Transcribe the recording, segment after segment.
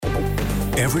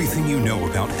Everything you know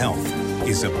about health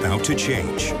is about to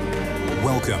change.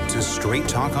 Welcome to Straight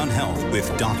Talk on Health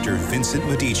with Dr. Vincent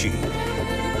Medici.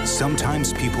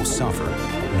 Sometimes people suffer,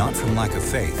 not from lack of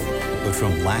faith, but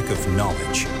from lack of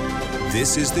knowledge.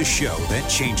 This is the show that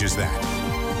changes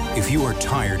that. If you are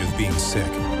tired of being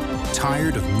sick,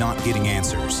 tired of not getting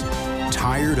answers,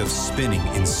 tired of spinning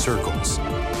in circles,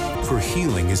 for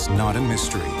healing is not a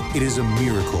mystery. It is a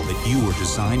miracle that you were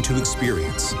designed to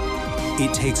experience.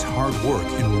 It takes hard work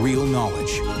and real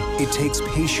knowledge. It takes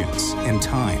patience and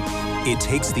time. It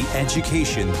takes the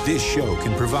education this show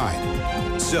can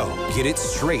provide. So get it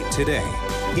straight today.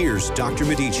 Here's Dr.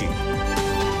 Medici.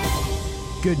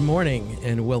 Good morning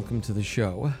and welcome to the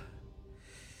show.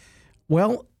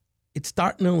 Well, it's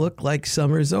starting to look like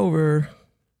summer's over,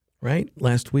 right?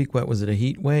 Last week, what was it, a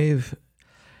heat wave?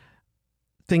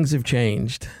 Things have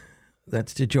changed.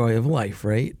 That's the joy of life,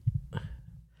 right?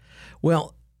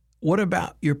 Well, what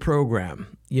about your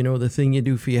program? You know, the thing you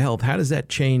do for your health. How does that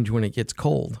change when it gets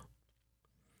cold?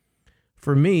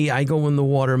 For me, I go in the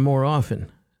water more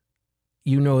often.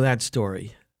 You know that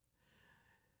story.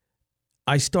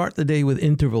 I start the day with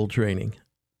interval training,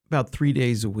 about 3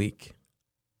 days a week.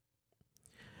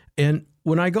 And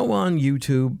when I go on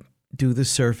YouTube, do the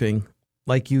surfing,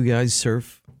 like you guys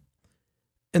surf,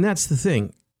 and that's the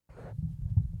thing.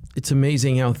 It's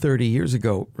amazing how 30 years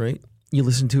ago, right? You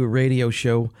listen to a radio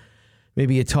show,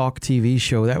 maybe a talk TV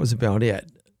show, that was about it.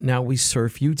 Now we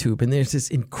surf YouTube, and there's this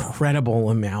incredible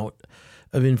amount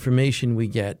of information we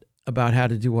get about how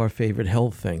to do our favorite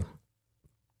health thing.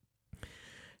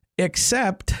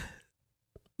 Except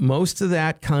most of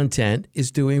that content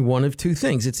is doing one of two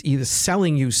things. It's either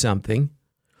selling you something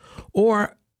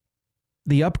or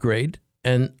the upgrade,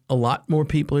 and a lot more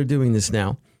people are doing this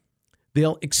now.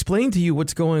 They'll explain to you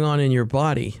what's going on in your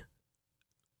body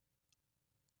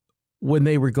when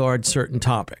they regard certain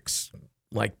topics,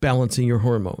 like balancing your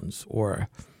hormones or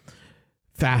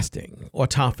fasting,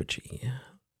 autophagy,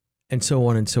 and so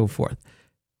on and so forth.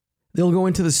 They'll go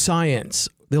into the science.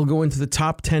 They'll go into the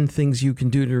top 10 things you can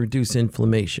do to reduce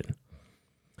inflammation,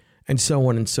 and so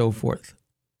on and so forth.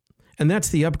 And that's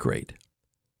the upgrade.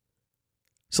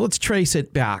 So let's trace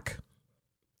it back.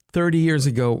 30 years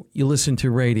ago, you listened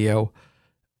to radio,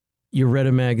 you read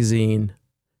a magazine,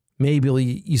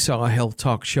 maybe you saw a health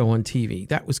talk show on TV.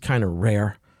 That was kind of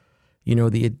rare. You know,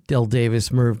 the Adele Davis,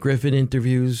 Merv Griffin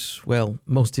interviews. Well,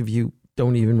 most of you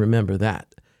don't even remember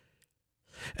that.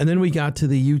 And then we got to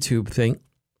the YouTube thing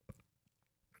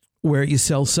where you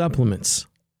sell supplements.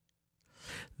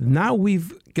 Now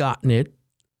we've gotten it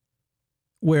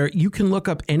where you can look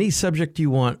up any subject you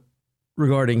want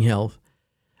regarding health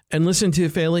and listen to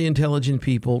fairly intelligent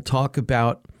people talk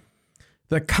about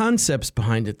the concepts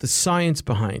behind it, the science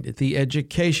behind it, the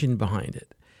education behind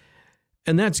it.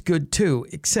 And that's good too,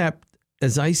 except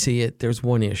as I see it, there's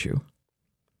one issue.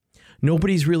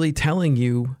 Nobody's really telling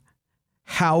you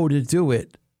how to do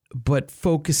it, but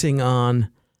focusing on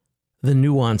the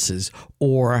nuances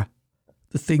or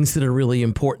the things that are really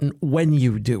important when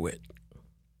you do it.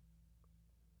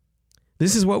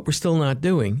 This is what we're still not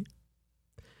doing.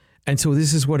 And so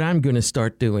this is what I'm going to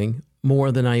start doing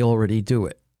more than I already do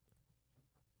it.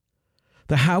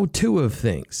 The how-to of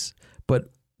things, but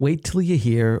wait till you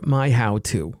hear my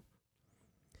how-to.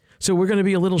 So we're going to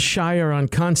be a little shyer on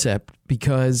concept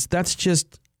because that's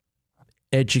just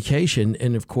education.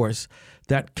 And of course,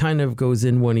 that kind of goes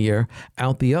in one ear,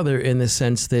 out the other, in the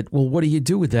sense that, well, what do you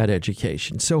do with that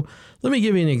education? So let me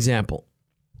give you an example.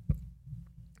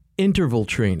 Interval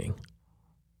training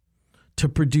to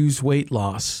produce weight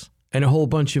loss and a whole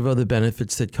bunch of other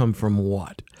benefits that come from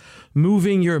what?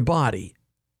 Moving your body.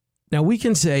 Now, we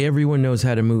can say everyone knows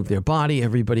how to move their body.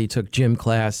 Everybody took gym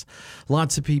class.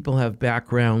 Lots of people have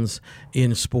backgrounds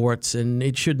in sports, and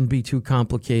it shouldn't be too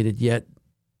complicated, yet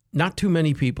not too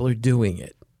many people are doing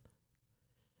it.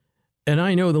 And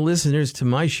I know the listeners to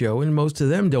my show, and most of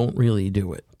them don't really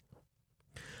do it.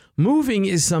 Moving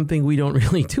is something we don't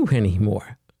really do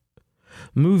anymore.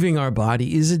 Moving our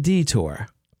body is a detour.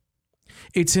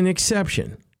 It's an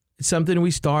exception. It's something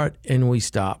we start and we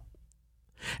stop.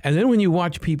 And then when you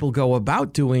watch people go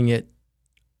about doing it,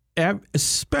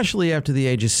 especially after the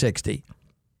age of 60,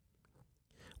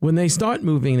 when they start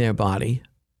moving their body,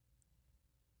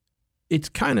 it's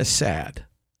kind of sad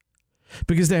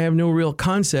because they have no real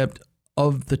concept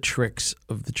of the tricks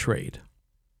of the trade.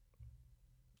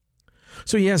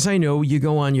 So yes, I know you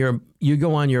go on your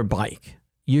bike,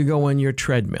 you go on your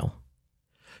treadmill,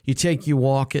 you take your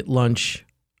walk at lunch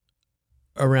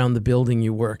around the building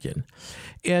you work in.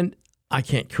 And I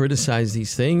can't criticize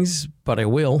these things, but I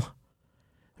will,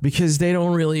 because they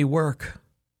don't really work.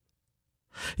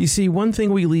 You see, one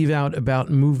thing we leave out about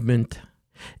movement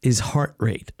is heart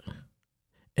rate.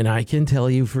 And I can tell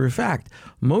you for a fact,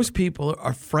 most people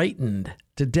are frightened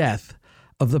to death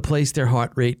of the place their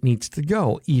heart rate needs to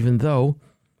go, even though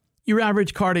your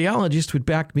average cardiologist would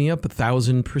back me up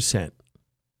 1,000%.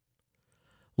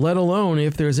 Let alone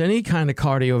if there's any kind of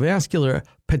cardiovascular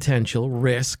potential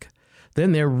risk,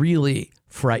 then they're really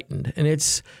frightened. And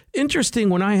it's interesting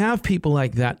when I have people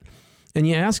like that and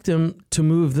you ask them to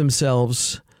move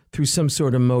themselves through some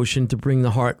sort of motion to bring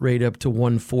the heart rate up to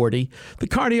 140. The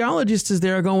cardiologist is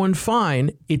there going,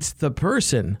 fine. It's the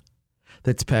person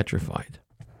that's petrified.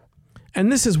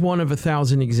 And this is one of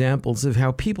 1,000 examples of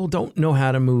how people don't know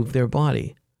how to move their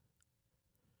body.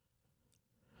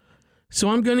 So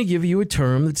I'm going to give you a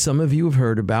term that some of you have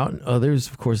heard about, and others,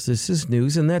 of course, this is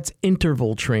news, and that's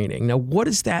interval training. Now, what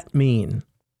does that mean?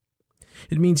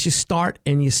 It means you start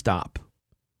and you stop.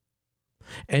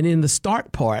 And in the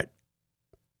start part,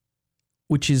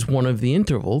 which is one of the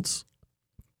intervals,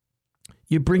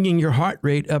 you're bringing your heart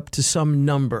rate up to some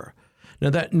number. Now,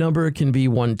 that number can be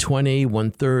 120,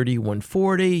 130,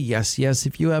 140. Yes,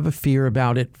 if you have a fear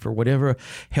about it for whatever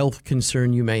health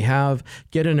concern you may have,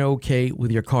 get an okay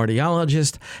with your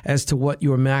cardiologist as to what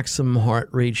your maximum heart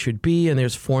rate should be. And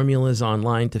there's formulas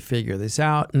online to figure this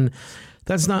out. And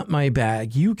that's not my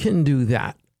bag. You can do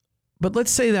that. But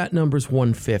let's say that number's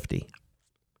 150.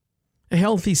 A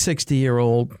healthy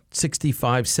 60-year-old,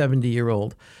 65,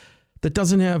 70-year-old that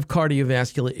doesn't have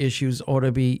cardiovascular issues ought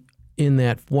to be in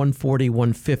that 140,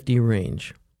 150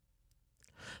 range.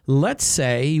 Let's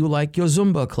say you like your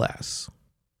Zumba class.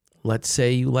 Let's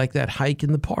say you like that hike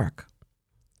in the park.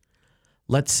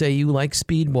 Let's say you like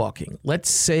speed walking.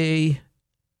 Let's say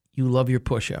you love your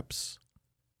push-ups.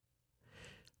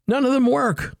 None of them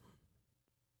work.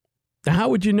 Now, how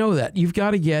would you know that? You've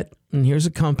got to get, and here's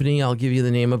a company, I'll give you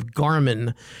the name of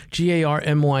Garmin,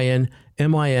 Garmin,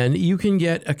 M-I-N. You can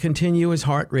get a continuous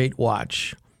heart rate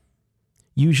watch.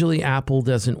 Usually Apple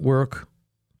doesn't work.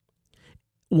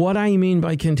 What I mean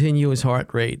by continuous heart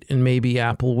rate, and maybe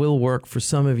Apple will work for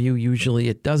some of you, usually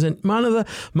it doesn't.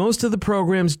 Most of the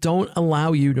programs don't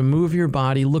allow you to move your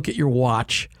body, look at your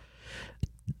watch,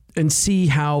 and see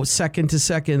how second to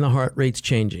second the heart rate's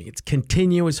changing. It's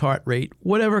continuous heart rate.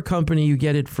 Whatever company you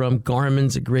get it from,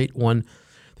 Garmin's a great one.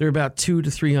 They're about $200 to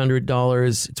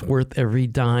 $300. It's worth every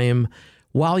dime.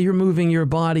 While you're moving your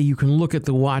body, you can look at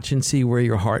the watch and see where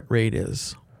your heart rate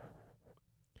is.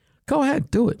 Go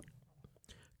ahead, do it.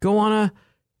 Go on a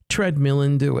treadmill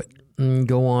and do it. And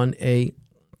go on a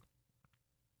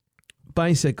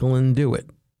bicycle and do it.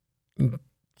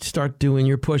 Start doing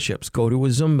your push-ups. Go to a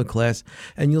Zumba class,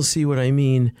 and you'll see what I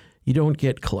mean. You don't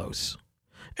get close.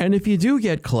 And if you do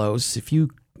get close, if you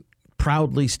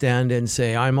proudly stand and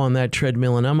say, I'm on that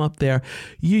treadmill and I'm up there,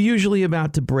 you're usually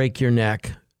about to break your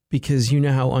neck because you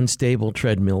know how unstable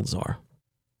treadmills are.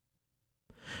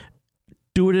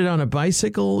 Doing it on a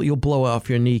bicycle, you'll blow off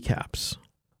your kneecaps.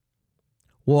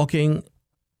 Walking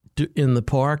in the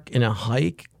park in a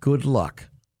hike, good luck.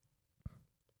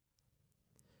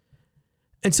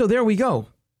 And so there we go.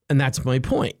 And that's my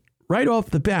point. Right off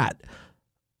the bat,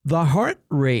 the heart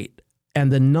rate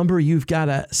and the number you've got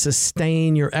to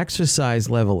sustain your exercise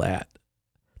level at,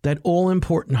 that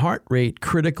all-important heart rate,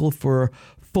 critical for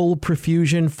full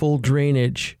perfusion, full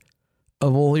drainage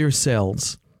of all your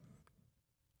cells.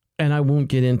 And I won't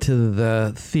get into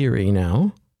the theory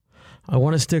now. I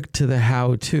want to stick to the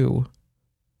how-to.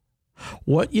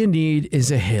 What you need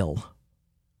is a hill.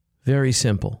 Very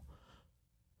simple.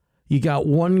 You got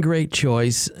one great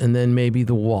choice and then maybe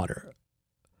the water.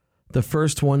 The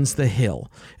first one's the hill.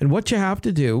 And what you have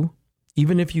to do,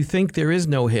 even if you think there is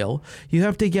no hill, you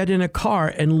have to get in a car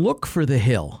and look for the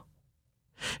hill.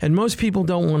 And most people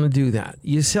don't want to do that.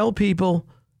 You tell people,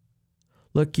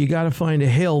 look, you got to find a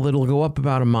hill that'll go up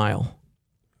about a mile.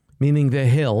 Meaning the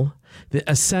hill, the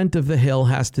ascent of the hill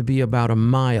has to be about a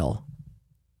mile.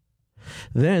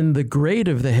 Then the grade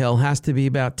of the hill has to be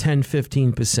about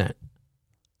 10-15%.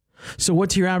 So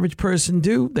what's your average person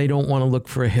do? They don't want to look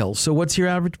for a hill. So what's your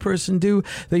average person do?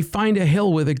 They find a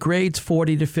hill where the grade's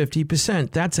 40 to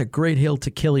 50%. That's a great hill to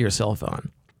kill yourself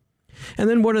on. And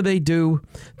then what do?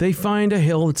 They find a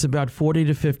hill that's about 40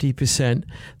 to 50%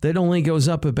 that only goes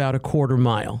up about a quarter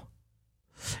mile.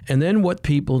 And then what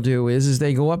people do is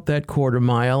they go up that quarter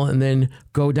mile and then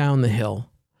go down the hill.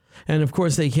 And of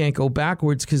course they can't go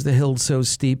backwards because the hill's so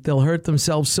steep. They'll hurt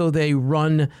themselves, so they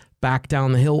run back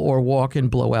down the hill or walk and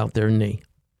blow out their knee.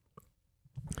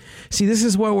 See, this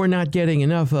is what we're not getting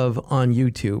enough of on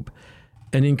YouTube.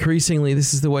 And increasingly,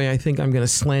 this is the way I think I'm going to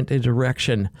slant the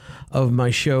direction of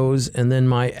my shows and then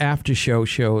my after show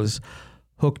shows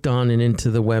hooked on and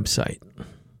into the website.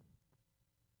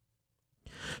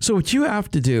 So what you have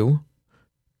to do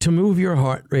to move your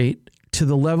heart rate to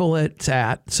the level it's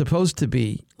supposed to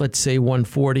be, let's say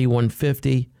 140,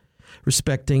 150,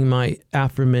 respecting my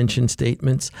aforementioned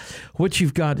statements, what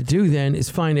you've got to do then is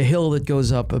find a hill that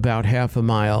goes up about half a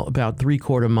mile, about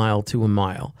 3/4 mile to a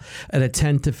mile at a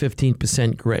 10 to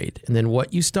 15% grade. And then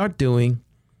what you start doing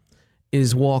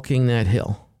is walking that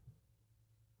hill.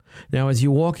 Now, as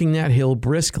you're walking that hill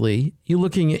briskly, you're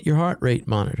looking at your heart rate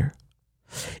monitor.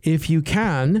 If you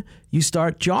can, you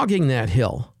start jogging that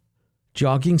hill,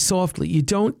 jogging softly. You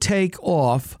don't take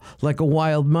off like a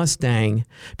wild Mustang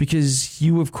because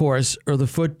you, of course, are the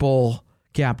football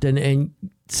captain and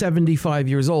 75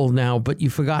 years old now, but you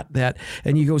forgot that,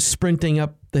 and you go sprinting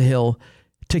up the hill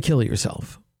to kill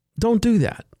yourself. Don't do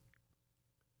that.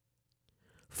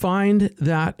 Find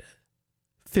that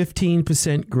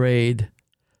 15% grade,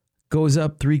 goes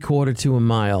up 3/4 to a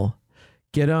mile.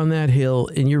 Get on that hill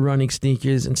in your running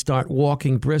sneakers and start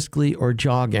walking briskly or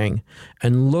jogging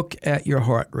and look at your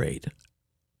heart rate.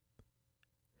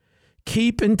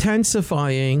 Keep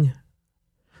intensifying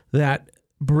that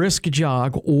brisk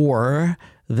jog or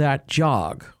that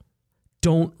jog.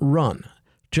 Don't run,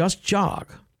 just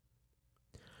jog.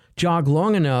 Jog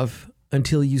long enough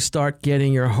until you start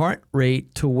getting your heart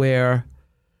rate to where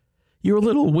you're a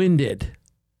little winded.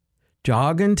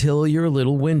 Jog until you're a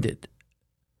little winded.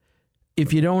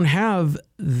 If you don't have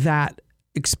that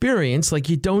experience, like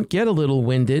you don't get a little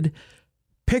winded,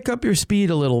 pick up your speed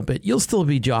a little bit. You'll still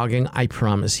be jogging, I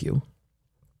promise you.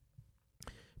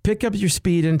 Pick up your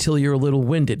speed until you're a little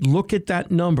winded. Look at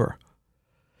that number.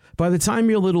 By the time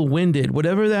you're a little winded,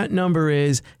 whatever that number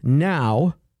is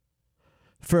now,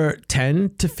 for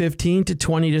 10 to 15 to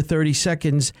 20 to 30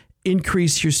 seconds,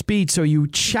 increase your speed so you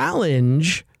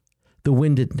challenge the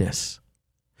windedness.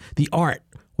 The art,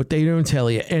 what they don't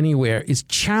tell you anywhere, is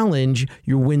challenge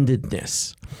your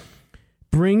windedness.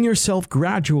 Bring yourself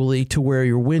gradually to where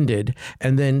you're winded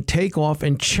and then take off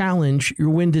and challenge your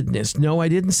windedness. No, I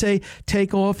didn't say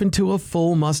take off into a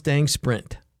full Mustang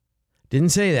sprint. Didn't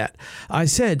say that. I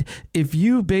said if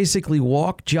you basically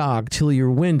walk, jog till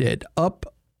you're winded up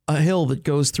a hill that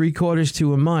goes 3/4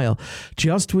 to a mile,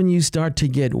 just when you start to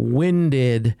get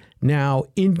winded, now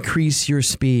increase your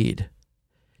speed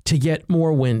to get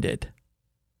more winded.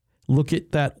 Look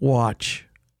at that watch.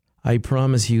 I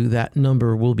promise you that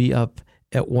number will be up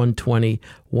at 120,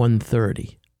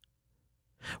 130.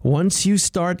 Once you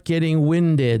start getting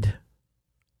winded,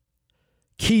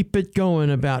 keep it going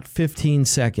about 15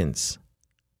 seconds.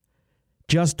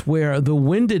 Just where the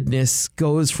windedness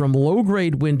goes from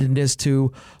low-grade windedness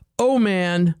to, oh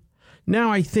man,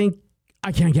 now I think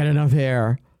I can't get enough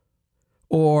air.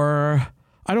 Or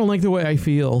I don't like the way I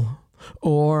feel.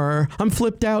 Or I'm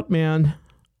flipped out, man.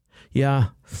 Yeah,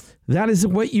 that is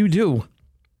what you do.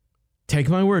 Take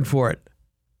my word for it.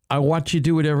 I watch you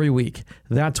do it every week.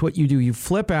 That's what you do. You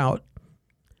flip out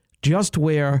just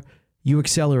where you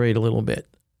accelerate a little bit.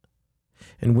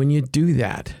 And when you do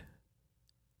that,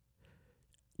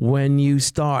 when you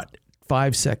start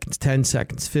 5 seconds, 10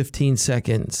 seconds, 15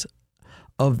 seconds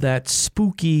of that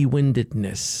spooky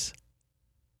windedness,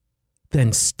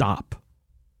 then stop.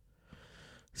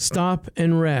 Stop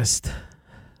and rest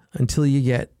until you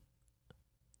get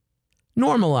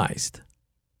normalized,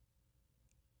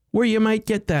 where you might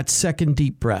get that second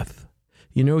deep breath.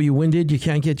 You know, you're winded, you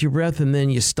can't get your breath, and then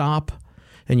you stop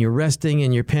and you're resting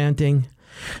and you're panting.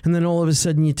 And then all of a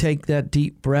sudden you take that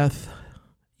deep breath.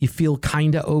 You feel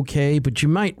kind of okay, but you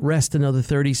might rest another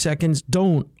 30 seconds.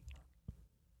 Don't.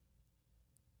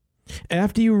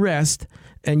 After you rest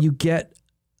and you get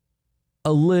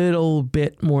a little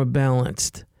bit more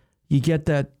balanced, you get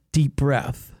that deep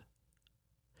breath.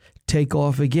 Take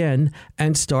off again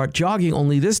and start jogging.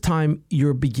 Only this time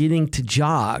you're beginning to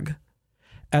jog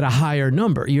at a higher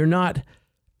number. You're not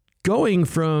going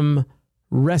from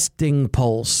resting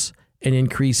pulse and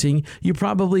increasing. You're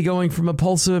probably going from a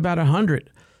pulse of about 100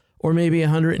 or maybe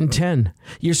 110.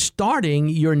 You're starting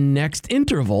your next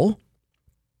interval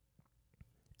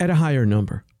at a higher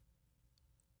number.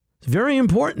 It's very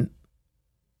important.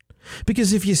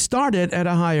 Because if you start it at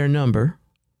a higher number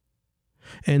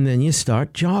and then you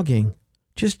start jogging,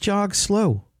 just jog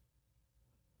slow.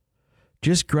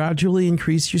 Just gradually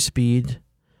increase your speed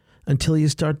until you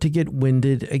start to get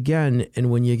winded again.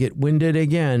 And when you get winded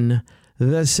again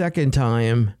the second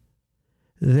time,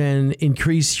 then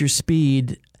increase your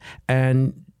speed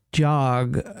and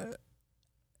jog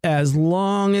as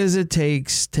long as it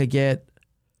takes to get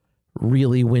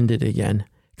really winded again.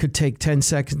 Could take 10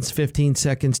 seconds, 15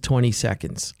 seconds, 20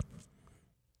 seconds.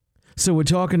 So we're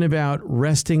talking about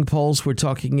resting pulse. We're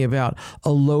talking about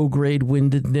a low-grade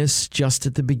windedness just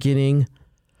at the beginning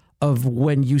of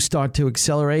when you start to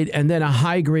accelerate, and then a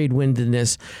high-grade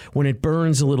windedness when it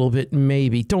burns a little bit,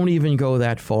 maybe. Don't even go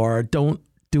that far. Don't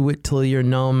do it till you're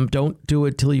numb. Don't do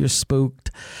it till you're spooked.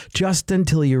 Just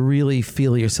until you really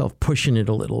feel yourself pushing it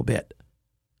a little bit.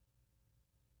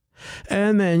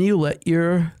 And then you let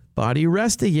your body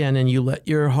rest again, and you let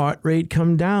your heart rate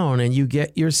come down, and you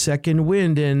get your second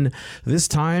wind, and this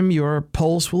time your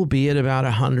pulse will be at about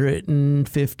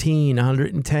 115,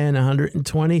 110,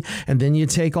 120, and then you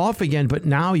take off again, but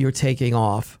now you're taking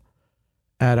off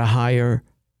at a higher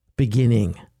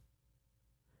beginning.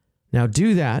 Now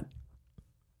do that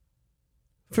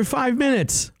for 5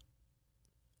 minutes.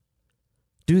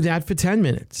 Do that for 10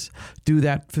 minutes. Do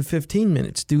that for 15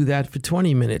 minutes. Do that for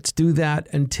 20 minutes. Do that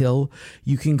until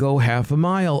you can go half a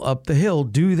mile up the hill.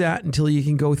 Do that until you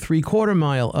can go 3/4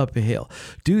 mile up a hill.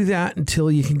 Do that until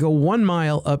you can go 1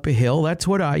 mile up a hill. That's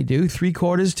what I do,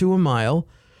 3/4 to a mile.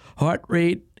 Heart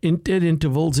rate at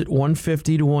intervals at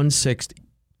 150 to 160.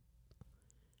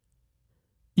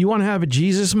 You want to have a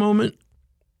Jesus moment?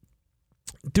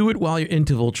 Do it while you're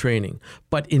interval training,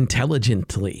 but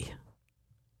intelligently.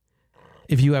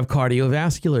 If you have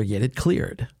cardiovascular, get it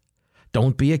cleared.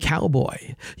 Don't be a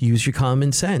cowboy. Use your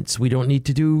common sense. We don't need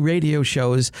to do radio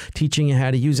shows teaching you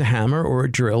how to use a hammer or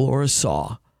a drill or a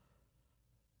saw.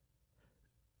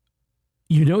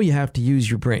 You know you have to use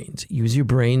your brains. Use your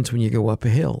brains when you go up a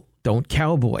hill. Don't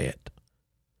cowboy it.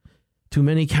 Too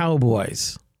many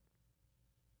cowboys.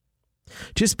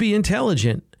 Just be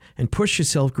intelligent and push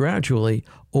yourself gradually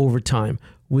over time.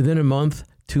 Within a month,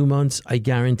 2 months, I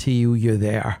guarantee you, you're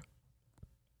there.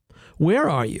 Where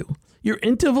are you? You're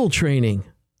interval training.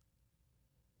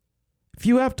 If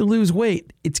you have to lose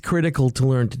weight, it's critical to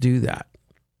learn to do that.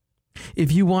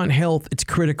 If you want health, it's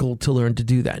critical to learn to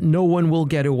do that. No one will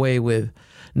get away with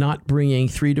not bringing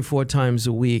 3 to 4 times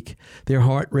a week their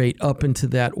heart rate up into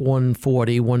that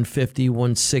 140, 150,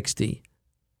 160.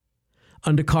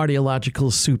 Under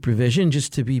cardiological supervision,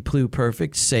 just to be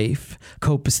pluperfect, safe,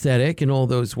 copacetic, and all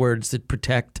those words that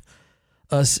protect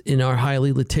us in our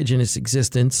highly litigious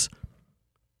existence.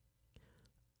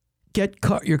 Get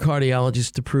your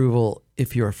cardiologist approval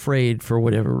if you're afraid for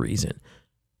whatever reason.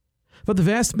 But the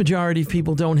vast majority of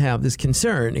people don't have this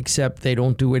concern, except they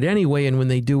don't do it anyway, and when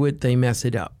they do it, they mess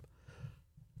it up.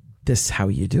 This is how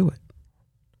you do it.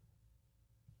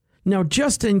 Now,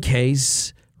 just in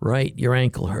case, right, your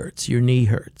ankle hurts, your knee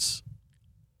hurts.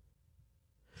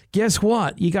 Guess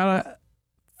what? You got to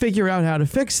figure out how to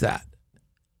fix that.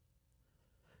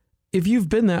 If you've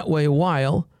been that way a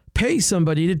while, pay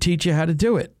somebody to teach you how to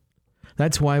do it.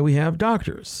 That's why we have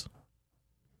doctors.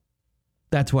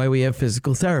 That's why we have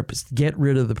physical therapists. Get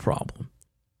rid of the problem.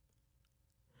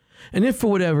 And if for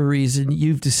whatever reason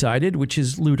you've decided, which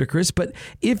is ludicrous, but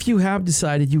if you have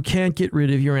decided you can't get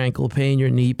rid of your ankle pain, your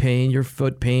knee pain, your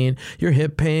foot pain, your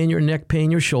hip pain, your neck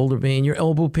pain, your shoulder pain, your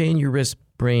elbow pain, your wrist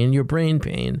pain, your brain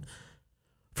pain,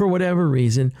 for whatever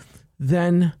reason,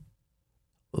 then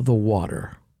the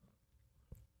water.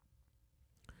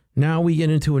 Now we get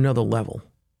into another level.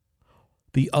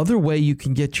 The other way you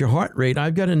can get your heart rate,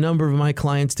 I've got a number of my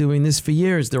clients doing this for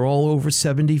years. They're all over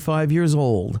 75 years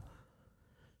old.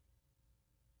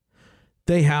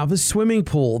 They have a swimming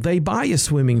pool. They buy a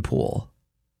swimming pool.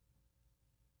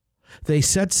 They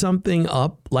set something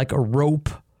up like a rope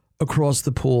across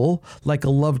the pool, like a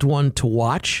loved one to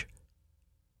watch,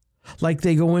 like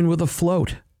they go in with a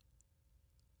float.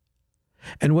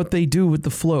 And what they do with the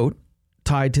float,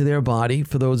 tied to their body,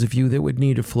 for those of you that would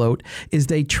need a float, is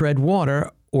they tread water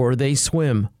or they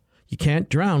swim. You can't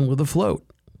drown with a float.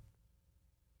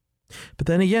 But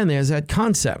then again, there's that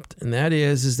concept, and that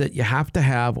is that you have to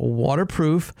have a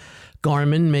waterproof,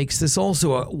 Garmin makes this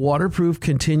also, a waterproof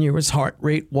continuous heart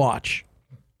rate watch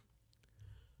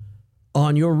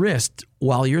on your wrist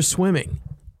while you're swimming.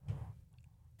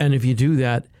 And if you do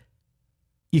that,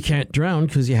 you can't drown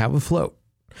because you have a float.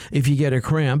 If you get a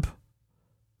cramp,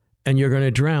 and you're going to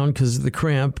drown because of the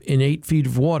cramp in 8 feet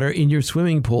of water in your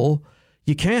swimming pool,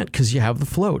 you can't because you have the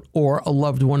float, or a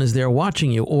loved one is there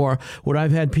watching you. Or what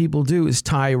I've had people do is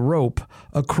tie rope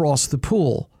across the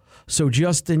pool. So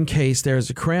just in case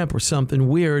there's a cramp or something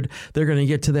weird, they're going to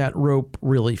get to that rope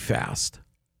really fast.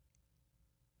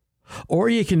 Or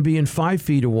you can be in 5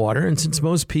 feet of water, and since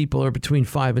most people are between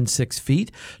 5 and 6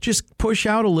 feet, just push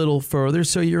out a little further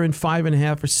so you're in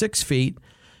 5.5 or 6 feet,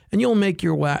 and you'll make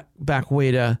your back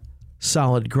way to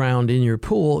solid ground in your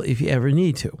pool if you ever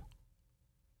need to.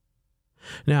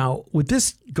 Now, with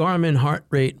this Garmin heart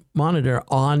rate monitor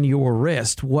on your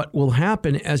wrist, what will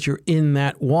happen as you're in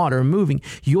that water moving,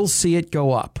 you'll see it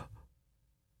go up.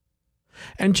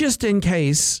 And just in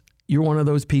case you're one of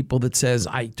those people that says,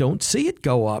 I don't see it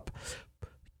go up,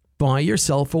 buy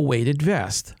yourself a weighted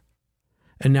vest.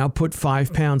 And now put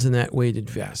 5 pounds in that weighted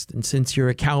vest. And since you're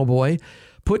a cowboy,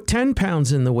 put 10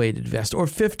 pounds in the weighted vest, or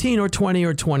 15 or 20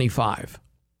 or 25.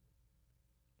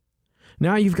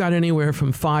 Now you've got anywhere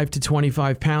from 5 to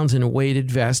 25 pounds in a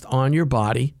weighted vest on your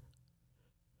body.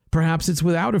 Perhaps it's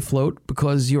without a float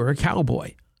because you're a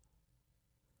cowboy.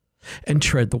 And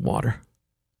tread the water.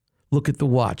 Look at the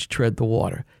watch, tread the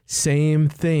water. Same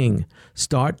thing.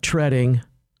 Start treading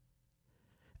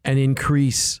and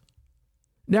increase.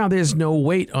 Now there's no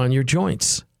weight on your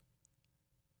joints.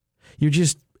 You're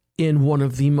just in one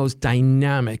of the most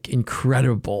dynamic,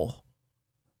 incredible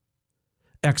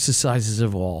exercises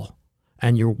of all,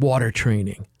 and you're water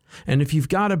training. And if you've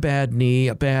got a bad knee,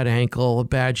 a bad ankle, a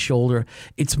bad shoulder,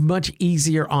 it's much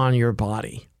easier on your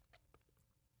body.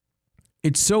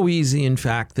 It's so easy, in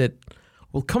fact, that,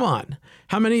 well, come on.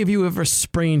 How many of you ever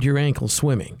sprained your ankle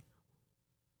swimming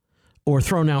or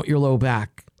thrown out your low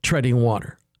back treading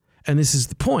water? And this is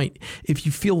the point. If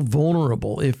you feel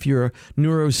vulnerable, if your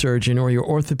neurosurgeon or your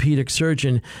orthopedic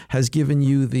surgeon has given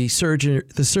you the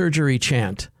surgery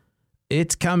chant,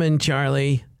 it's coming,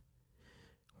 Charlie.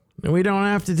 We don't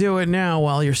have to do it now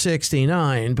while you're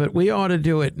 69, but we ought to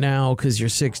do it now because you're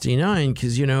 69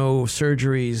 because,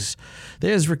 surgeries,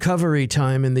 there's recovery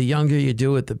time, and the younger you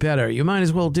do it, the better. You might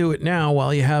as well do it now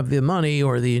while you have the money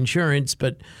or the insurance,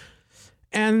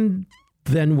 and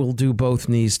then we'll do both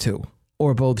knees too.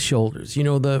 Or both shoulders.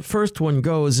 The first one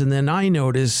goes, and then I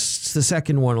notice the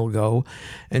second one will go.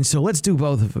 And so let's do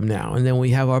both of them now. And then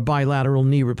we have our bilateral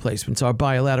knee replacements, our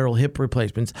bilateral hip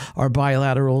replacements, our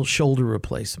bilateral shoulder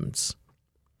replacements.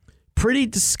 Pretty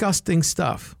disgusting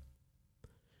stuff.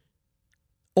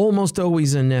 Almost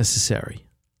always unnecessary.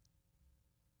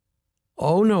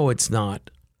 Oh, no, it's not.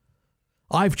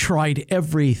 I've tried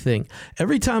everything.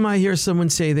 Every time I hear someone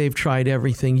say they've tried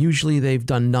everything, usually they've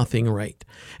done nothing right.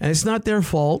 And it's not their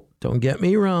fault. Don't get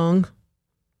me wrong.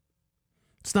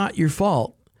 It's not your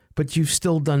fault, but you've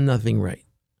still done nothing right.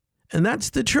 And that's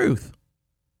the truth.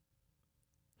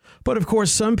 But of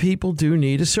course, some people do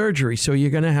need a surgery, so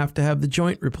you're going to have the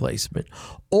joint replacement.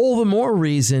 All the more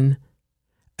reason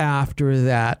after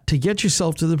that to get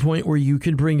yourself to the point where you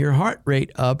can bring your heart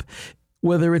rate up,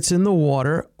 whether it's in the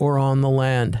water or on the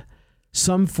land.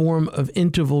 Some form of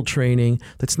interval training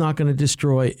that's not going to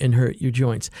destroy and hurt your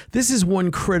joints. This is one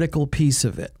critical piece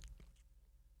of it.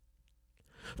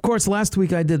 Of course, last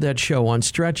week I did that show on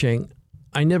stretching.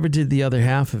 I never did the other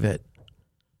half of it.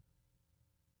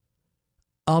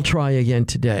 I'll try again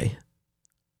today.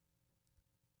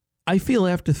 I feel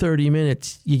after 30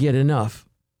 minutes, you get enough.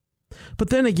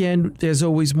 But then again, there's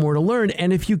always more to learn.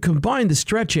 And if you combine the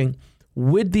stretching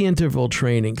with the interval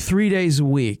training 3 days a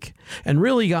week and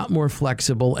really got more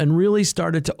flexible and really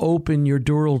started to open your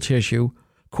dural tissue,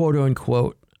 quote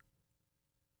unquote,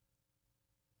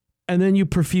 and then you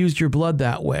perfused your blood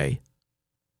that way,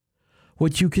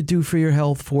 what you could do for your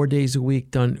health 4 days a week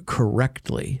done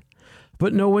correctly.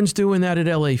 But no one's doing that at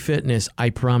LA Fitness. I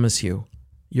promise you,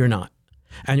 you're not.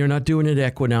 And you're not doing it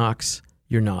at Equinox.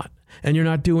 You're not. And you're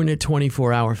not doing it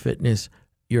 24-hour fitness.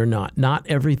 You're not. Not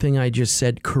everything I just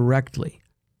said correctly.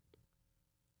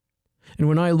 And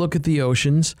when I look at the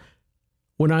oceans,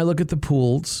 when I look at the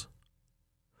pools,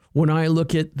 when I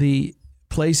look at the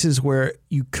places where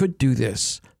you could do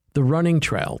this, the running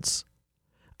trails,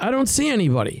 I don't see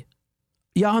anybody.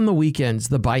 Yeah, on the weekends,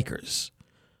 the bikers.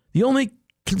 The only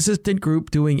consistent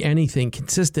group doing anything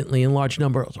consistently in large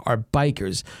numbers are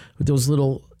bikers with those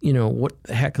little, what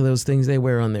the heck are those things they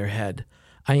wear on their head?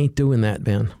 I ain't doing that,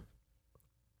 man.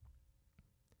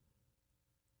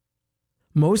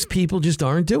 Most people just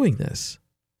aren't doing this.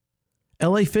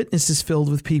 LA Fitness is filled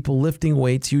with people lifting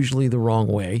weights, usually the wrong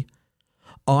way,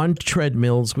 on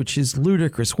treadmills, which is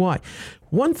ludicrous. Why?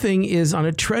 One thing is, on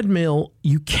a treadmill,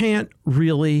 you can't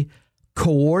really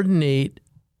coordinate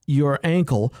your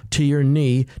ankle to your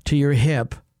knee, to your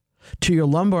hip, to your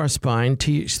lumbar spine,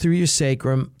 through your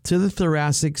sacrum, to the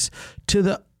thoracics, to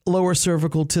the lower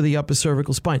cervical, to the upper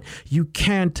cervical spine. You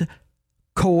can't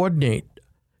coordinate.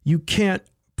 You can't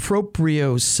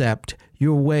propriocept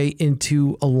your way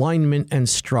into alignment and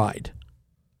stride.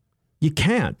 You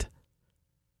can't.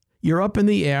 You're up in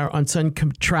the air on some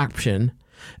contraption,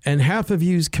 and half of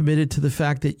you's committed to the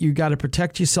fact that you got to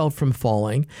protect yourself from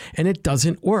falling, and it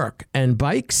doesn't work. And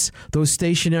bikes, those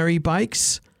stationary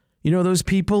bikes, those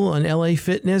people on LA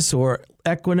Fitness or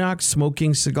Equinox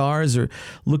smoking cigars or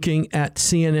looking at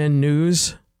CNN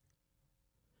News,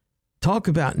 talk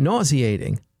about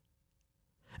nauseating.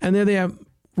 And they're there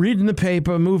reading the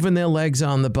paper, moving their legs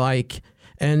on the bike,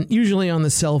 and usually on the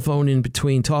cell phone in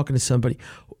between talking to somebody.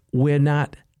 We're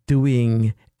not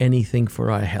doing anything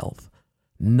for our health.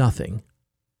 nothing.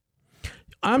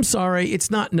 I'm sorry, it's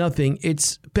not nothing.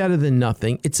 It's better than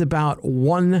nothing. It's about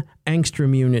 1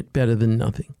 angstrom unit better than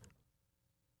nothing.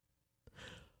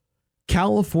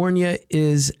 Southern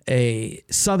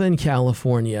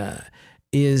California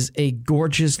is a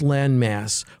gorgeous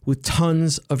landmass with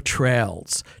tons of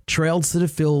trails that are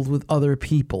filled with other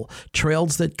people,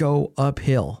 trails that go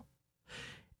uphill.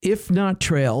 If not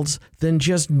trails, then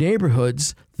just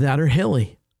neighborhoods that are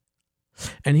hilly.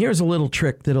 And here's a little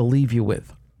trick that I'll leave you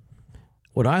with.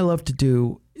 What I love to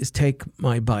do is take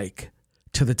my bike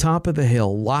to the top of the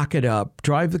hill, lock it up,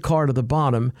 drive the car to the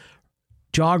bottom,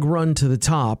 jog run to the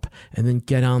top, and then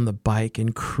get on the bike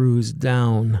and cruise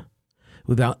down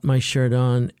without my shirt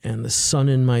on and the sun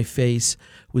in my face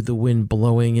with the wind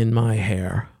blowing in my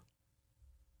hair.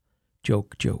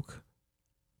 Joke, joke.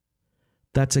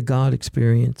 That's a God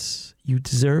experience. You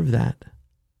deserve that.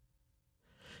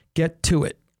 Get to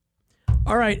it.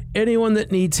 All right, anyone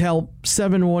that needs help,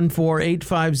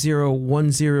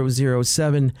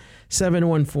 714-850-1007,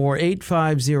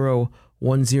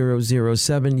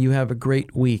 714-850-1007. You have a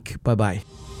great week. Bye-bye.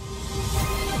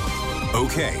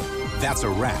 Okay, that's a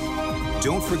wrap.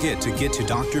 Don't forget to get to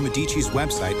Dr. Medici's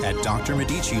website at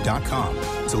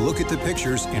drmedici.com to look at the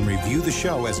pictures and review the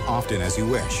show as often as you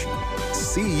wish.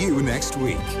 See you next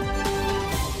week.